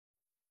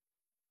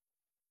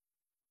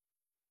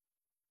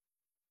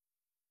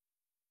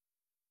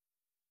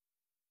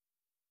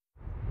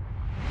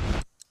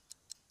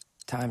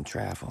Time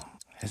travel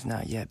has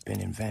not yet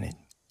been invented,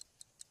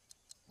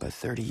 but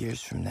 30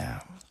 years from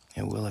now,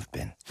 it will have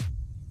been.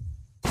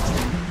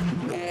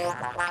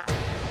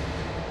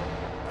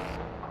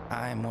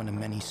 I am one of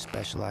many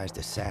specialized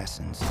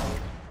assassins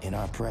in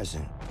our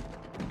present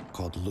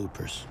called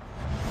loopers.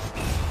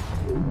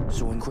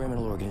 So when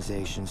criminal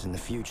organizations in the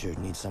future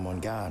need someone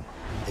gone,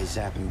 they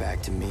zap him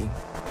back to me,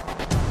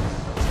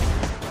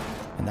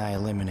 and I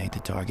eliminate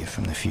the target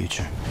from the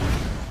future.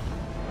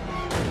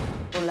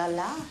 Oh la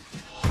la.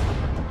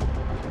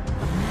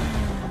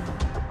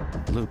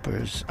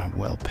 Loopers are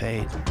well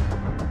paid.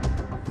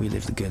 We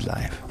live the good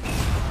life.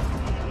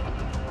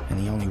 And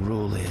the only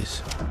rule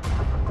is,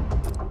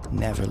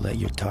 never let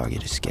your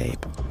target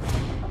escape.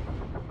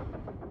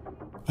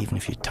 Even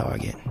if your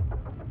target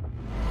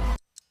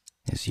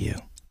is you.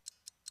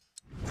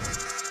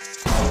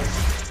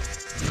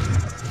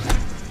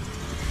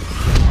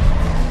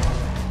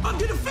 I'm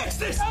gonna fix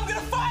this! I'm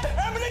gonna find him!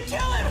 I'm gonna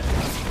kill him!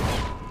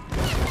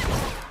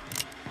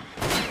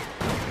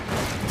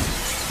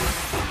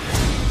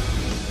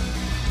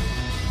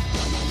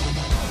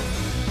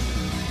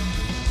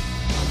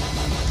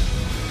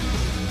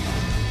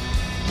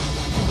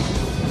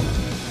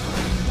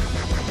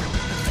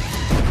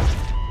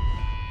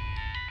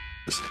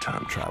 This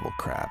time travel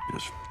crap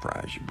just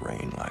fries your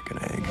brain like an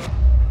egg.